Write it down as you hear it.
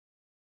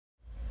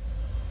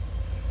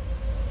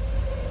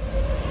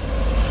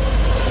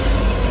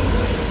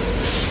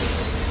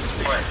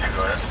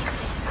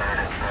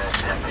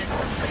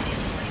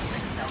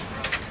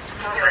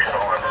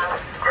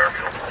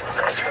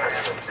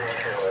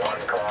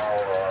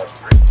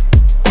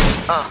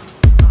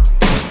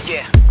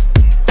Yeah,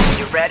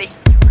 you ready?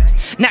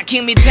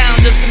 Knocking me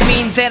down doesn't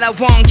mean that I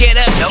won't get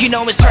up. Nope. You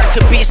know it's hard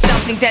to be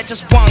something that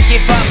just won't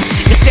give up.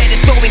 Instead of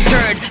throwing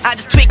dirt, I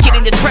just tweak it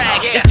in the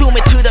track. They threw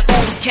me to the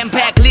ooze, came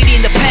back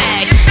leading the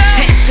pack.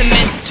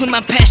 Testament to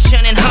my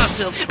passion and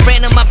hustle.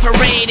 Ran on my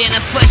parade and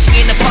I'm splashing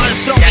in the party.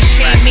 Throwing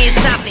shame means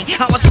nothing.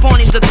 I was born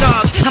in the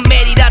dark. I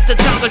made it out the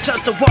jungle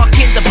just to walk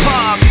in the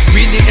park.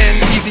 Winning and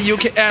easy, you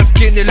can ask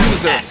any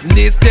loser.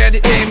 Need steady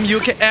aim,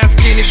 you can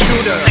ask any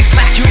shooter.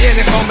 You in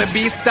it home and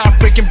be start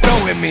freaking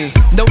blowing me.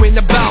 Knowing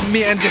about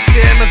me and the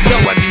same as no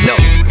one know.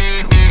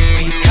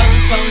 We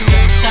come from the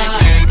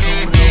dark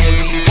and yeah,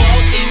 we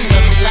walk in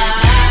the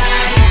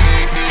light.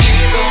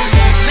 Heroes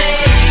are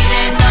made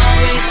and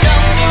always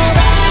come to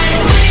ride.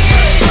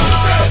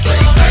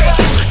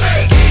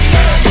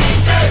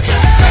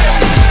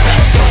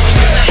 Let's all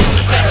unite,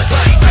 let's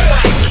fight,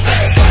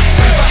 let's fight,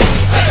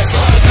 let's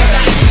all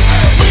unite.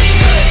 Let's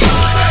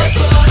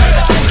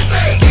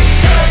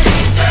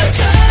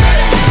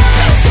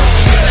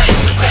all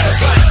unite, let's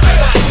fight,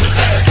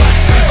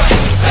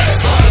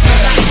 let's all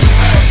unite.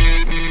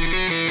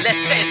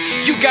 Listen,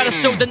 you gotta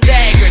throw the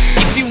daggers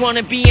if you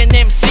wanna be an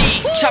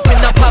MC. Chopping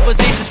up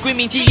opposition,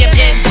 screaming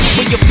TMNT.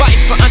 When you fight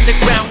for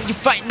underground, you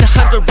fight in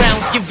 100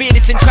 rounds. Your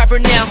vidas in trapper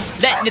now,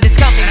 lightning is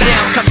coming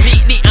down.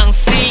 Completely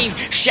unseen,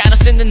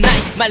 shadows in the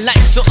night. My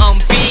life's so on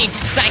beam,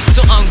 sight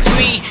so on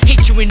green.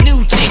 Hit you with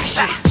new jinx,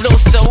 flow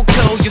so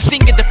cold. You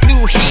think that the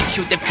flu hit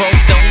you, the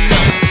folks don't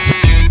know.